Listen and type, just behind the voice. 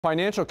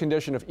Financial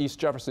condition of East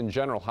Jefferson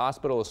General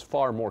Hospital is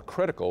far more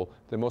critical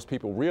than most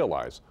people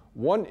realize.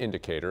 One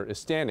indicator is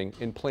standing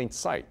in plain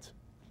sight.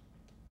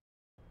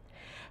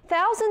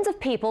 Thousands of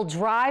people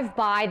drive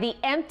by the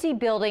empty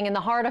building in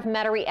the heart of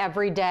Metairie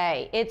every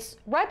day. It's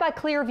right by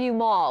Clearview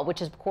Mall,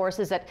 which of course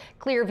is at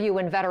Clearview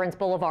and Veterans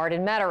Boulevard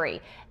in Metairie.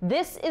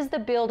 This is the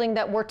building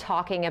that we're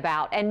talking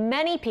about, and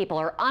many people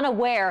are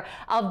unaware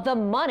of the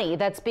money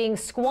that's being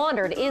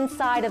squandered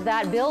inside of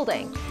that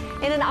building.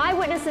 In an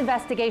eyewitness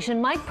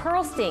investigation, Mike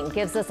Perlstein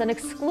gives us an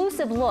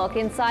exclusive look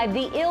inside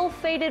the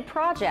ill-fated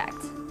project.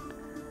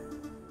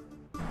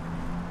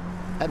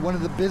 At one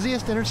of the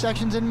busiest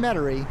intersections in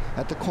Metairie,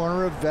 at the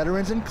corner of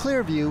Veterans and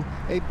Clearview,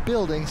 a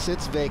building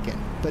sits vacant.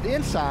 But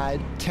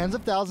inside, tens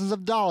of thousands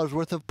of dollars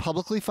worth of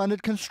publicly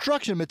funded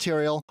construction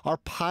material are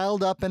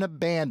piled up and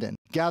abandoned,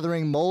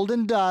 gathering mold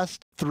and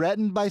dust,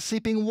 threatened by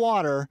seeping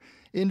water,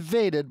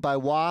 invaded by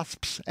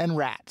wasps and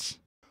rats.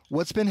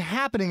 What's been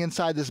happening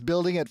inside this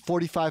building at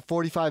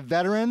 4545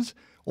 Veterans?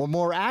 Or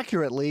more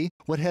accurately,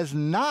 what has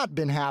not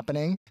been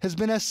happening has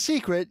been a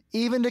secret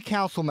even to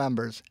council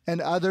members and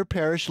other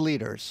parish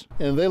leaders.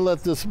 And they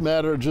let this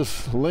matter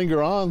just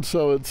linger on,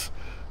 so it's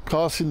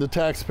costing the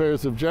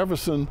taxpayers of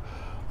Jefferson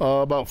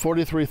about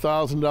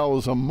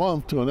 $43,000 a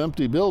month to an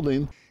empty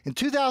building. In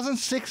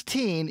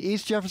 2016,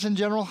 East Jefferson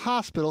General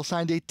Hospital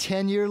signed a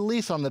 10-year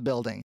lease on the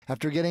building.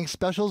 After getting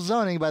special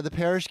zoning by the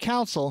parish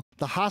council,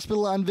 the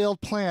hospital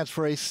unveiled plans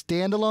for a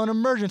standalone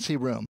emergency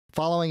room,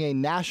 following a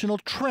national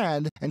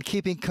trend and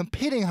keeping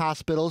competing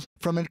hospitals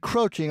from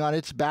encroaching on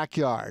its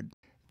backyard.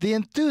 The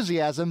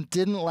enthusiasm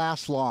didn't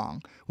last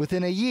long.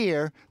 Within a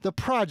year, the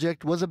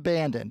project was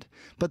abandoned,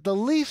 but the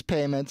lease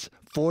payments,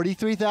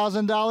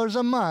 $43,000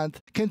 a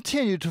month,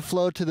 continued to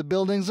flow to the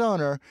building's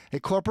owner, a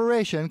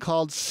corporation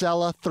called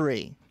Sella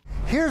 3.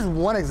 Here's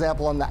one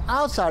example on the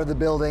outside of the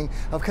building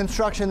of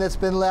construction that's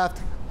been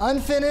left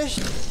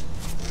unfinished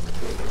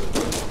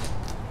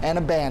and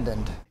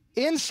abandoned.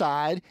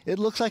 Inside, it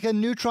looks like a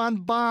neutron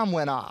bomb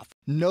went off.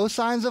 No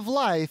signs of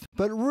life,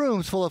 but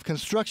rooms full of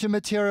construction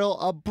material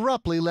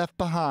abruptly left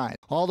behind,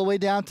 all the way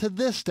down to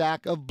this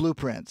stack of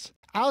blueprints.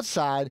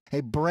 Outside,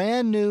 a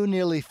brand new,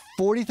 nearly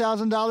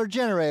 $40,000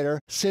 generator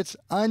sits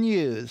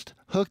unused,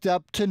 hooked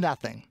up to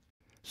nothing.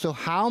 So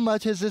how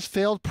much has this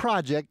failed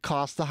project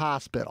cost the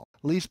hospital?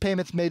 Lease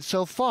payments made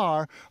so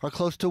far are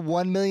close to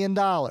 $1 million,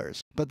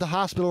 but the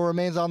hospital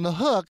remains on the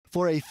hook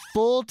for a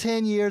full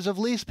 10 years of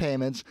lease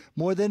payments,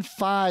 more than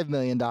 $5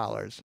 million.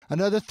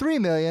 Another $3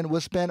 million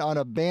was spent on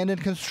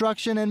abandoned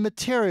construction and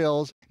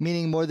materials,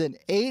 meaning more than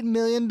 $8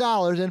 million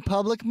in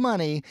public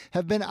money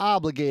have been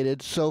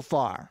obligated so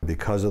far.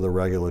 Because of the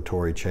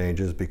regulatory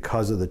changes,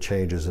 because of the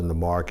changes in the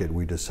market,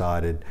 we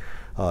decided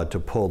to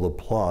pull the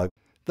plug.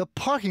 The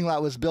parking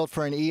lot was built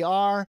for an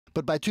ER,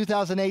 but by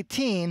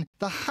 2018,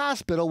 the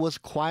hospital was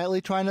quietly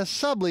trying to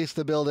sublease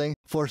the building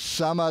for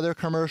some other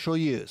commercial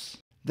use.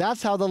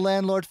 That's how the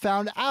landlord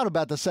found out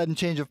about the sudden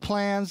change of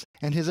plans,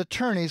 and his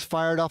attorneys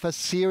fired off a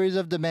series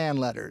of demand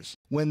letters.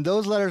 When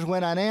those letters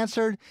went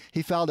unanswered,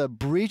 he filed a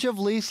breach of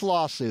lease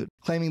lawsuit,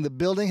 claiming the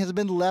building has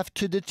been left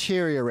to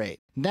deteriorate.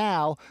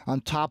 Now,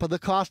 on top of the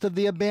cost of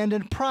the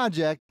abandoned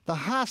project, the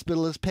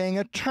hospital is paying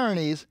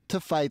attorneys to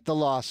fight the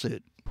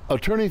lawsuit.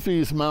 Attorney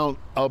fees mount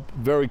up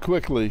very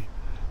quickly,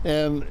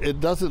 and it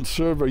doesn't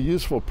serve a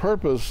useful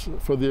purpose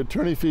for the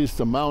attorney fees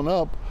to mount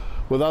up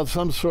without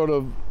some sort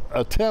of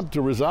attempt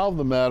to resolve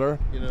the matter.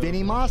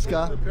 Vinny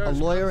Mosca, a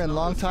lawyer and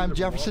longtime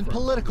Jefferson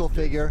political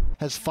figure,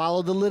 has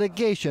followed the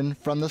litigation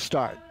from the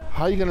start.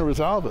 How are you going to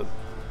resolve it?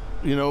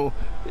 You know,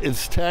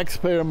 it's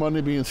taxpayer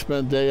money being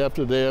spent day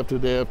after day after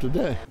day after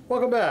day.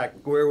 Welcome back.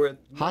 We're with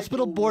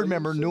Hospital board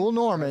member Newell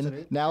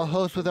Norman, now a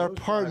host with our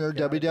partner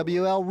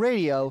WWL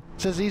Radio,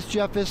 says East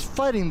Jeff is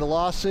fighting the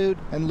lawsuit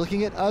and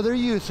looking at other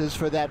uses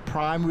for that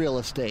prime real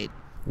estate.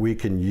 We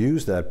can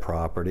use that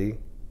property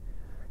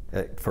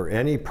for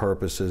any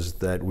purposes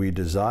that we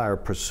desire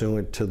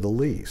pursuant to the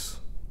lease.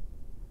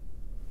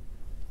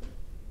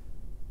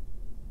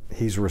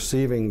 He's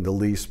receiving the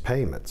lease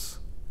payments.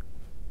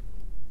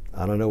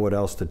 I don't know what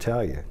else to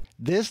tell you.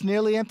 This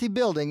nearly empty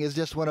building is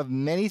just one of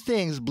many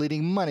things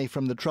bleeding money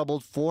from the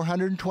troubled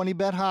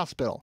 420-bed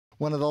hospital,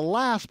 one of the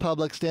last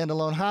public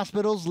standalone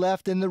hospitals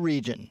left in the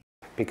region.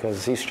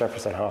 Because East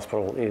Jefferson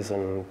Hospital is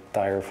in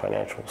dire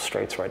financial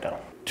straits right now.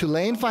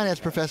 Tulane finance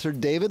professor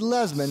David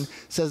Lesman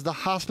says the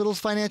hospital's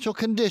financial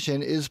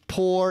condition is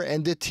poor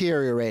and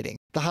deteriorating.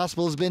 The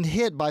hospital has been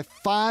hit by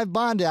 5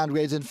 bond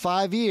downgrades in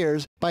 5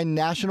 years by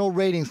national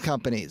ratings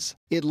companies.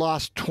 It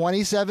lost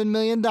 $27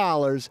 million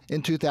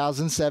in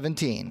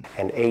 2017.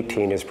 And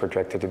 18 is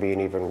projected to be an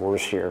even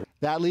worse year.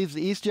 That leaves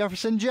East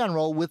Jefferson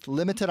General with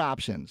limited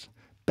options: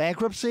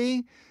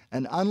 bankruptcy,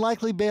 an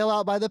unlikely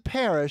bailout by the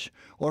parish,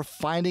 or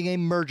finding a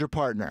merger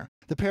partner.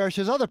 The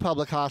parish's other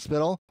public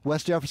hospital,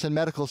 West Jefferson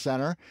Medical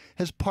Center,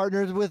 has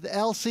partnered with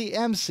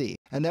LCMC,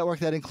 a network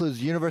that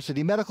includes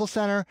University Medical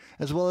Center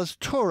as well as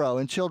Touro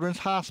and Children's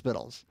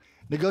Hospitals.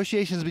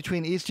 Negotiations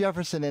between East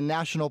Jefferson and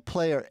national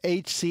player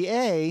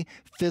HCA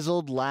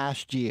fizzled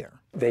last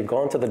year. They've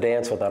gone to the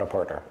dance without a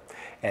partner.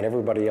 and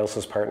everybody else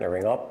is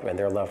partnering up, and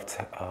they're left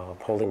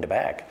holding the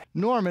bag.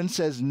 Norman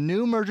says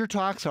new merger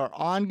talks are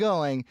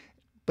ongoing,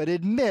 but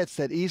admits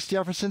that East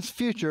Jefferson's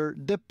future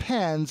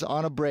depends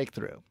on a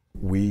breakthrough.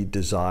 We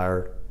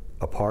desire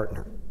a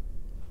partner.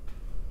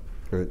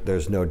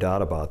 There's no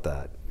doubt about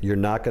that. You're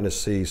not going to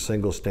see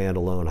single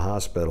standalone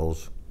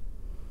hospitals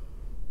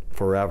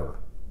forever.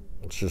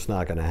 It's just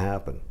not going to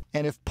happen.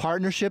 And if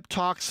partnership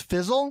talks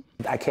fizzle?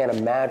 I can't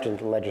imagine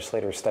the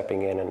legislators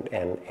stepping in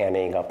and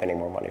anteing up any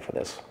more money for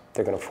this.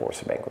 They're going to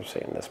force a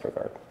bankruptcy in this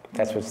regard.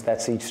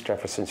 That's East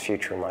Jefferson's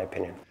future, in my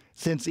opinion.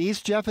 Since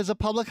East Jeff is a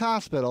public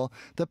hospital,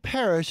 the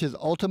parish is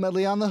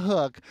ultimately on the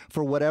hook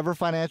for whatever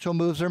financial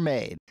moves are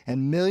made,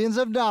 and millions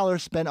of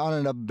dollars spent on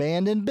an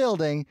abandoned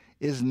building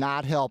is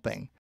not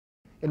helping.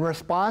 In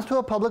response to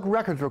a public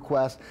records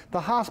request,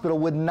 the hospital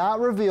would not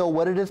reveal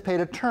what it has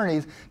paid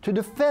attorneys to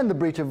defend the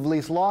breach of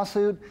lease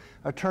lawsuit.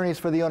 Attorneys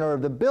for the owner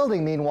of the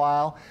building,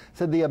 meanwhile,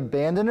 said the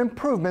abandoned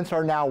improvements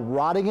are now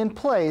rotting in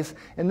place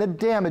and the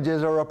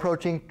damages are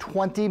approaching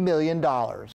 $20 million.